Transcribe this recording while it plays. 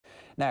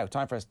Now,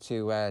 time for us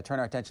to turn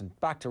our attention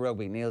back to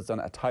rugby. Neil's done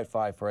a tight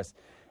five for us.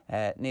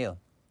 Neil,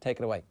 take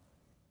it away.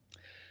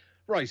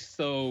 Right,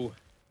 so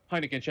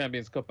Heineken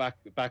Champions Cup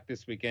back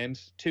this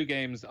weekend. 2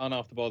 games on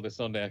off the ball this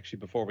Sunday, actually,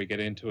 before we get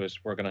into it.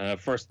 We're going to have,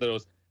 first of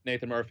those,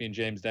 Nathan Murphy and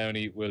James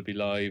Downey will be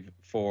live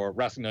for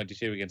Racing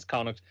 92 against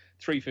Connacht,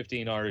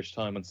 3:15 Irish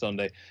time on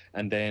Sunday.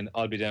 And then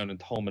I'll be down in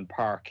Thomond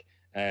Park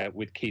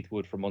with Keith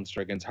Wood for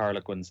Munster against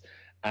Harlequins.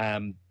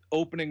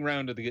 Opening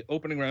round of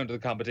the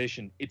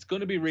competition, it's going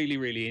to be really,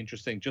 really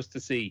interesting just to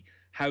see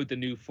how the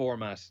new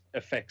format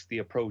affects the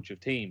approach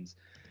of teams,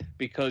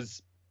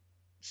 because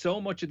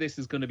so much of this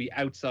is going to be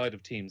outside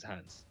of teams'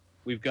 hands.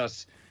 We've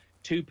got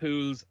two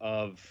pools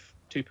of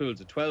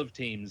 12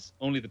 teams.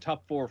 Only the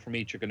top 4 from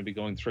each are going to be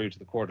going through to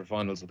the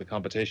quarterfinals of the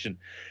competition.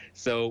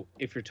 So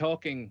if you're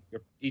talking,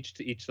 you're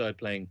each side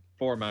playing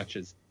 4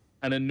 matches,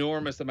 an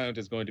enormous amount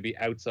is going to be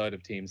outside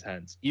of teams'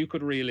 hands. You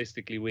could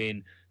realistically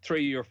win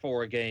 3 or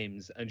 4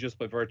 games, and just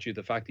by virtue of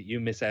the fact that you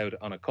miss out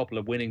on a couple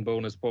of winning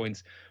bonus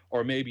points,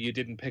 or maybe you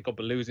didn't pick up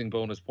a losing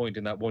bonus point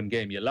in that one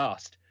game you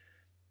lost,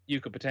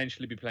 you could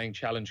potentially be playing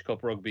Challenge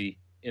Cup rugby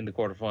in the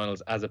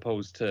quarterfinals as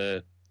opposed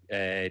to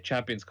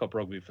Champions Cup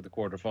rugby for the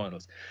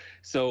quarterfinals.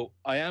 So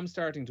I am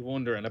starting to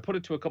wonder, and I put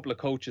it to a couple of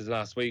coaches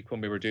last week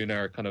when we were doing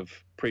our kind of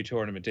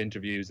pre-tournament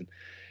interviews, and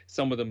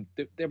some of them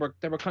they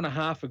were kind of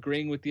half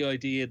agreeing with the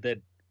idea that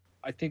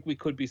I think we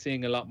could be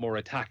seeing a lot more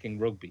attacking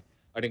rugby.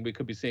 I think we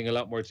could be seeing a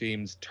lot more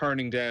teams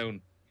turning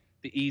down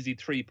the easy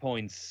 3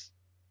 points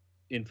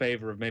in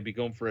favour of maybe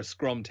going for a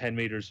scrum 10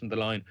 metres from the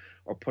line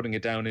or putting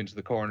it down into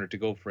the corner to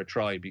go for a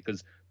try,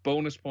 because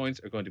bonus points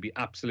are going to be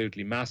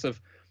absolutely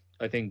massive.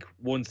 I think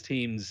once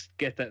teams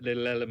get that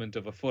little element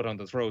of a foot on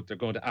the throat, they're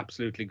going to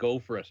absolutely go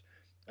for it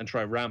and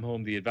try ram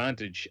home the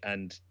advantage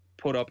and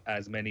put up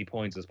as many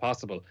points as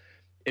possible.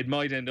 It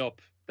might end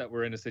up that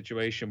we're in a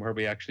situation where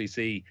we actually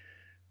see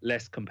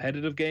less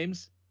competitive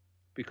games,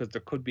 because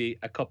there could be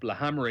a couple of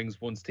hammerings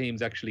once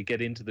teams actually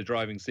get into the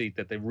driving seat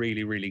that they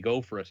really, really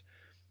go for it.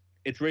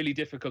 It's really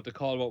difficult to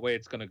call what way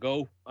it's going to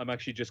go. I'm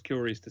actually just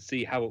curious to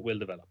see how it will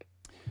develop.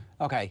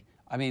 Okay,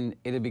 I mean,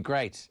 it'd be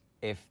great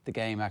if the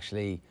game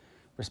actually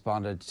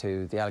responded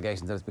to the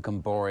allegations that it's become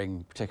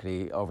boring,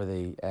 particularly over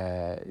the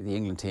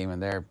England team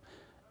and their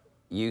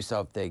use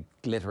of the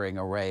glittering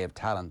array of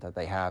talent that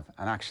they have,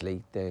 and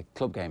actually the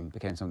club game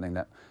became something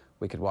that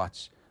we could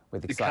watch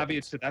with excitement. The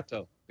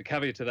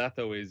caveat to that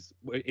though is,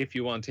 if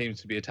you want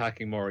teams to be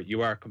attacking more,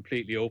 you are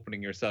completely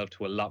opening yourself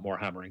to a lot more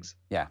hammerings.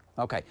 Yeah,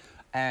 okay.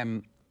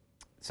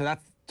 So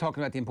that's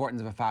talking about the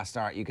importance of a fast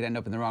start. You could end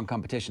up in the wrong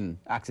competition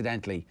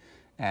accidentally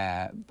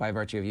by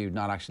virtue of you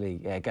not actually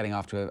getting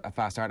off to a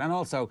fast start. And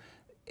also,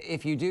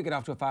 if you do get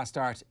off to a fast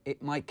start,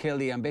 it might kill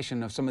the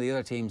ambition of some of the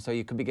other teams, so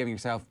you could be giving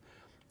yourself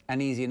an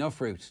easy enough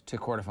route to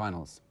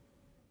quarterfinals.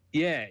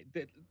 Yeah,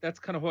 that's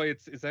kind of why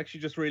it's actually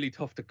just really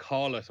tough to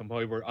call it, and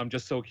why I'm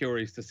just so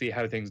curious to see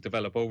how things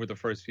develop over the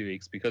first few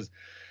weeks, because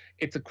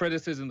it's a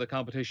criticism the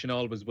competition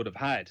always would have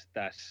had,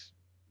 that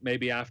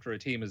maybe after a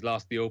team has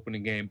lost the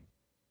opening game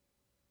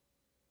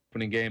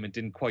and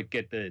didn't quite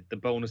get the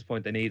bonus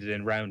point they needed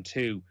in round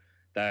 2,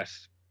 that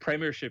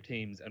Premiership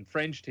teams and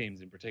French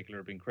teams in particular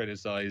have been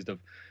criticised of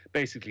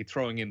basically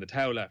throwing in the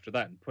towel after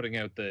that and putting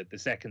out the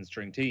second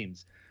string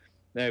teams.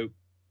 Now,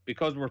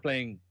 because we're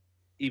playing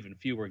even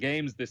fewer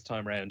games this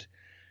time round,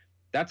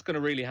 that's going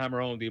to really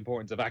hammer home the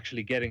importance of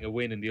actually getting a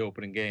win in the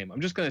opening game.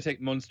 I'm just going to take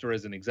Munster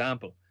as an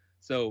example.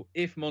 So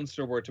if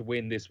Munster were to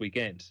win this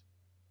weekend,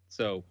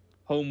 so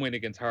home win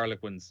against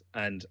Harlequins,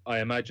 and I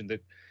imagine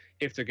that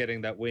if they're getting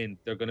that win,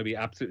 they're going to be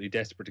absolutely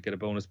desperate to get a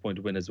bonus point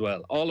to win as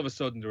well. All of a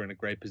sudden, they're in a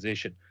great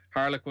position.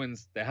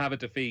 Harlequins, they have a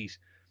defeat.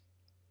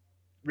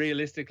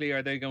 Realistically,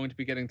 are they going to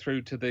be getting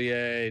through to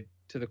the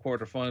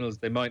quarterfinals?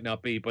 They might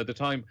not be. By the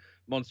time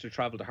Munster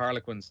travel to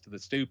Harlequins to the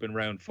Stoop in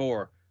round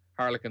 4,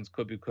 Harlequins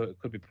could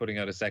be putting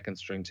out a second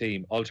string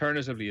team.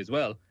 Alternatively, as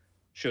well,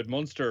 should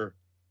Munster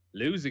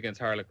lose against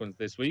Harlequins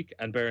this week,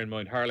 and bear in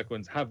mind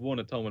Harlequins have won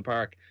at Thomond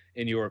Park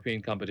in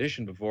European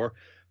competition before,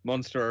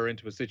 Munster are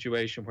into a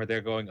situation where they're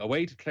going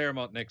away to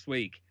Claremont next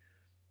week,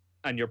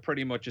 and you're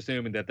pretty much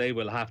assuming that they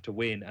will have to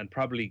win and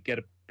probably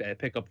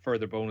pick up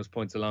further bonus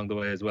points along the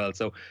way as well.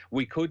 So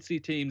we could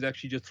see teams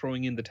actually just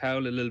throwing in the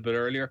towel a little bit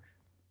earlier,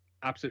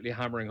 absolutely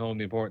hammering home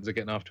the importance of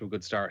getting off to a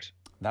good start.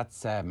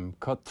 That's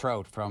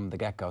cutthroat from the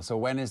get-go. So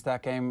when is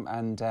that game,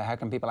 and how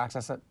can people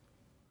access it?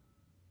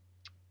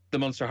 The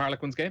Munster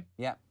Harlequins game?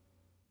 Yeah.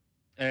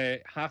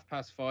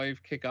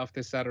 5:30 kick-off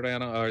this Sunday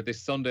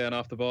on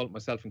Off the Ball.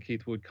 Myself and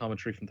Keith Wood,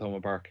 commentary from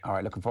Thomond Park. All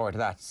right, looking forward to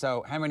that.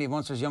 So how many of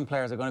Munster's young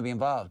players are going to be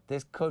involved?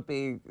 This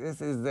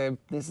is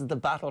the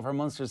battle for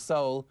Munster's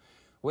soul.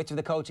 Which of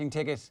the coaching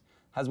ticket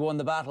has won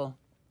the battle?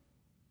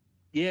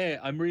 Yeah,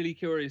 I'm really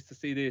curious to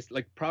see this.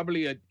 Like,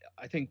 probably,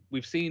 I think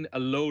we've seen a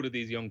load of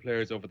these young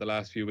players over the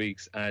last few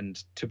weeks,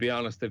 and to be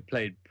honest, they've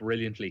played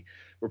brilliantly.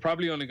 We're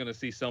probably only going to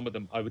see some of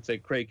them. I would say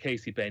Craig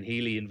Casey, Ben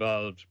Healy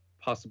involved,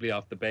 possibly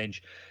off the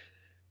bench.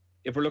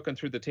 If we're looking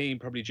through the team,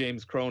 probably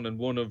James Cronin,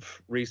 one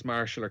of Reece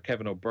Marshall or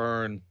Kevin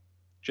O'Byrne,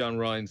 John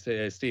Ryan,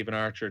 Stephen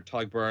Archer,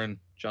 Tyke Byrne,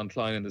 John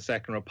Klein in the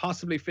second row,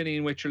 possibly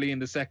Finian Wycherley in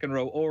the second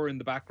row or in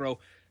the back row.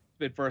 A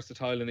bit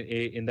versatile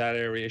in that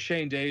area.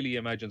 Shane Daly, I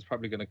imagine, is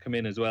probably going to come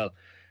in as well.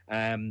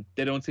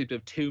 They don't seem to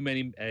have too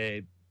many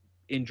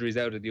injuries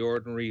out of the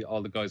ordinary.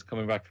 All the guys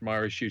coming back from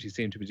Irish duty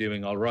seem to be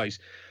doing all right.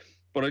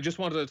 But I just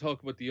wanted to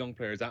talk about the young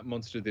players at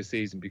Munster this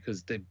season,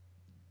 because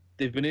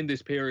they've been in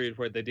this period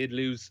where they did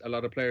lose a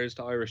lot of players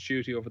to Irish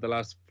duty over the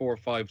last 4,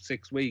 5,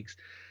 6 weeks,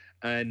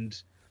 and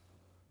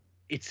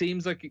it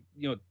seems like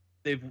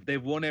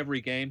they've won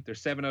every game. They're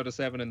 7 out of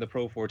 7 in the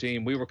Pro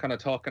 14. We were kind of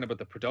talking about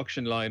the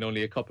production line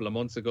only a couple of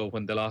months ago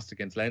when they lost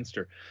against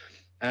Leinster.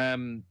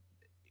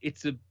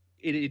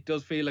 It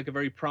does feel like a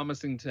very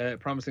promising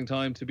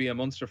time to be a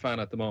Munster fan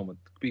at the moment,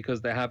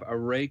 because they have a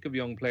rake of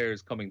young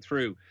players coming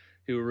through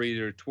who are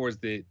either towards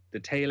the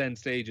tail end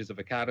stages of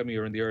academy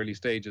or in the early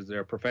stages of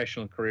their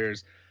professional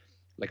careers,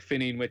 like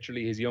Finian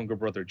Wycherley, his younger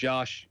brother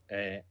Josh,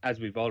 as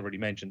we've already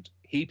mentioned,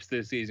 heaps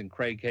this season.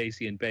 Craig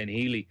Casey and Ben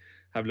Healy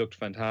have looked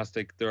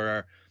fantastic. There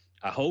are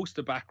a host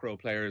of back row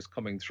players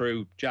coming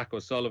through: Jack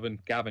O'Sullivan,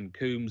 Gavin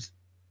Coombs,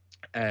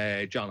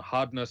 John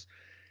Hodnett,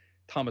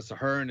 Thomas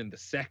Ahern in the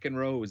second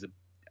row is an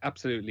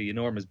absolutely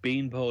enormous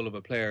beanpole of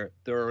a player.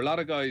 There are a lot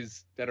of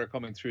guys that are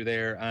coming through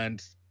there,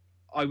 and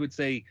I would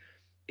say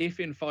if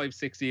in 5,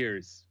 6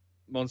 years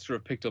Munster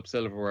have picked up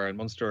silverware and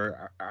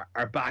Munster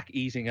are back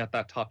eating at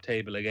that top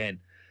table again,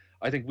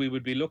 I think we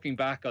would be looking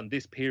back on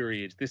this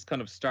period, this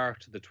kind of start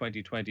to the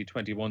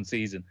 2020-21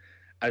 season,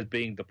 as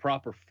being the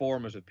proper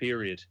formative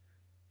period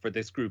for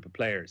this group of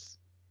players.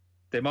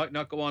 They might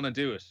not go on and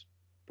do it,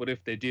 but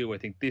if they do, I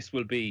think this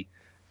will be,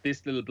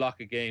 this little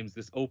block of games,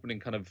 this opening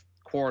kind of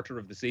quarter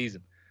of the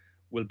season,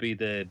 will be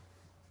the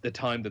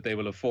time that they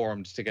will have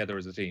formed together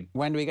as a team.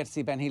 When do we get to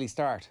see Ben Healy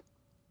start?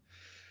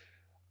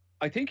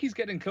 I think he's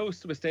getting close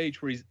to a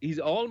stage where he's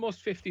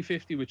almost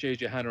 50-50 with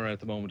JJ Hanrahan at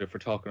the moment, if we're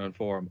talking on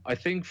form. I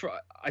think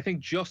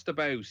just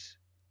about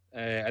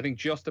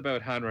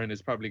Hanrahan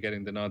is probably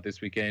getting the nod this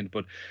weekend,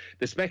 but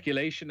the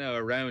speculation now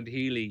around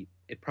Healy,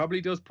 it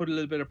probably does put a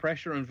little bit of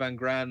pressure on Van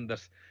Gran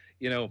that,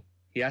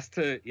 he has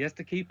to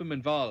keep him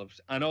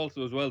involved, and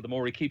also as well, the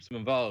more he keeps him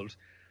involved,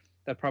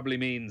 that probably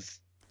means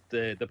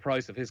the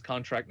price of his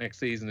contract next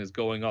season is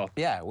going up.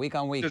 Yeah, week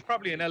on week. There's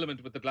probably an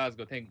element with the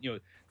Glasgow thing.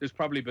 There's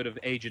probably a bit of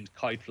agent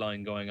kite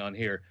flying going on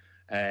here.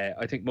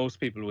 I think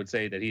most people would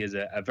say that he has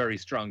a very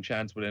strong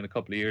chance within a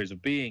couple of years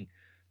of being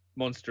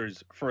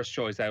Munster's first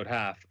choice out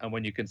half. And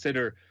when you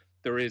consider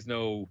there is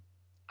no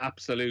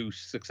absolute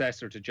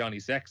successor to Johnny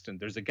Sexton,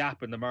 there's a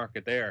gap in the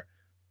market there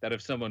that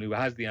if someone who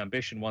has the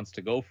ambition wants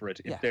to go for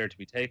it, it's there to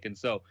be taken.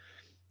 So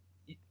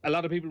a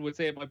lot of people would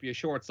say it might be a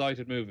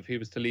short-sighted move if he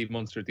was to leave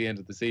Munster at the end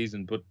of the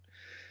season, but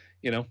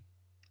they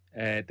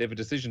have a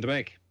decision to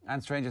make.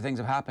 And stranger things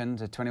have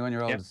happened. A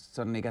 21-year-old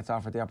suddenly gets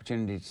offered the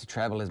opportunity to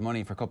treble his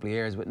money for a couple of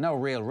years with no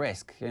real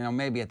risk.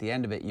 Maybe at the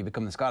end of it you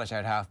become the Scottish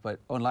out half, but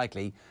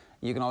unlikely.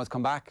 You can always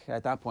come back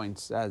at that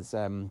point as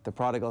the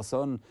prodigal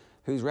son,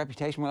 whose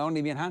reputation will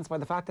only be enhanced by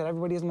the fact that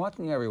everybody isn't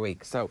watching you every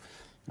week. So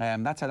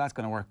that's how that's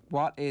going to work.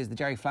 What is the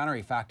Jerry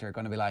Flannery factor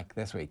going to be like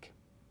this week?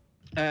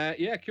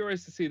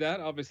 Curious to see that.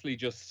 Obviously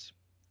just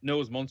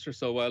knows Munster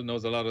so well,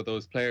 knows a lot of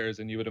those players,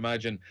 and you would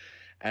imagine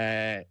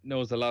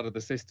knows a lot of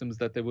the systems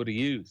that they would have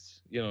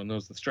used,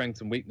 knows the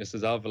strengths and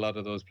weaknesses of a lot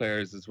of those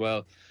players as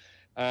well.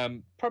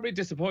 Probably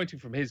disappointing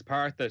from his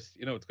part that,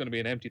 it's going to be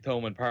an empty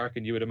Thomond Park,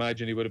 and you would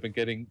imagine he would have been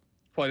getting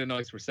quite a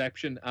nice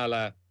reception a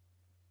la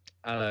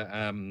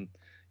Ron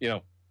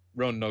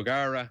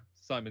Nogara,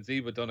 Simon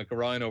Ziva, Donnacha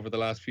Ryan over the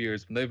last few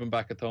years when they've been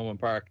back at Thomond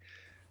Park.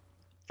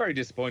 Very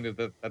disappointed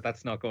that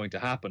that's not going to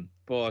happen,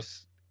 but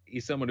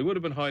he's someone who would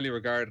have been highly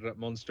regarded at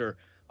Munster.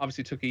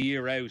 Obviously took a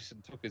year out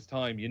and took his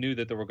time. You knew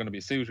that there were going to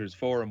be suitors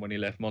for him when he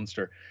left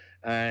Munster,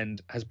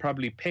 and has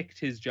probably picked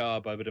his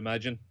job, I would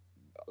imagine,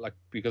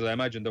 because I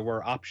imagine there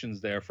were options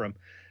there for him.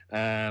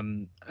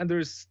 And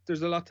there's a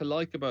lot to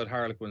like about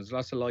Harlequins. There's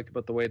lots to like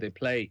about the way they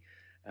play,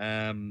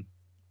 and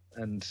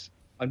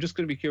I'm just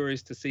going to be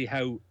curious to see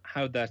how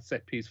that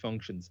set piece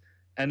functions.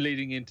 And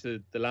leading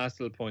into the last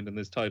little point in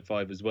this Type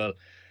 5 as well,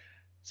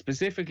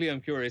 specifically,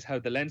 I'm curious how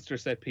the Leinster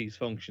set piece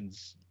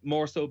functions,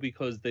 more so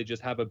because they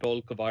just have a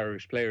bulk of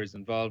Irish players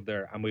involved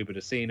there, and we would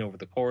have seen over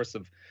the course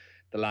of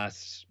the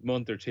last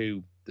month or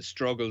two the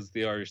struggles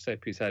the Irish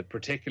set piece had,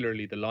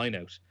 particularly the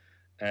line-out.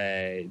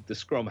 The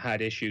scrum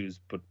had issues,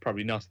 but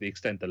probably not to the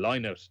extent the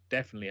line-out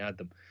definitely had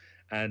them.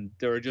 And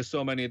there are just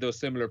so many of those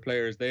similar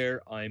players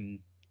there. I'm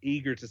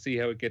eager to see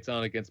how it gets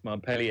on against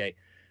Montpellier.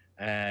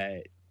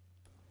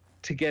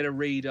 To get a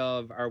read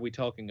of, are we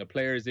talking a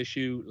player's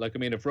issue?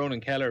 If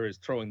Ronan Keller is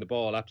throwing the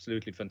ball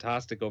absolutely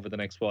fantastic over the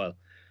next while,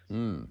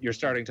 you're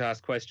starting to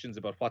ask questions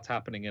about what's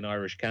happening in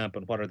Irish camp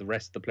and what are the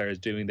rest of the players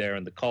doing there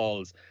and the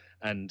calls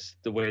and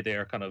the way they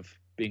are kind of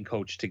being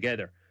coached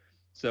together.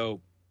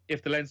 So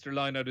if the Leinster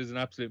lineout is an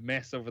absolute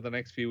mess over the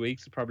next few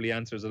weeks, it probably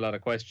answers a lot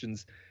of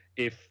questions.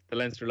 If the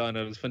Leinster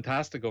lineout is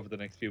fantastic over the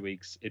next few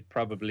weeks, it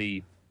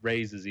probably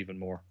raises even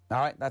more. All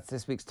right, that's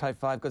this week's Type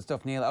 5. Good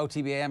stuff, Neil.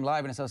 OTB AM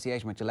live in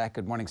association with Gillette.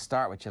 Good morning.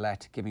 Start with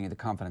Gillette, giving you the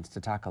confidence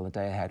to tackle the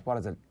day ahead. What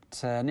is it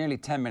nearly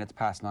 10 minutes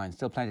past 9.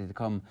 Still plenty to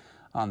come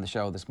on the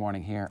show this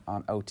morning here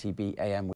on OTB AM.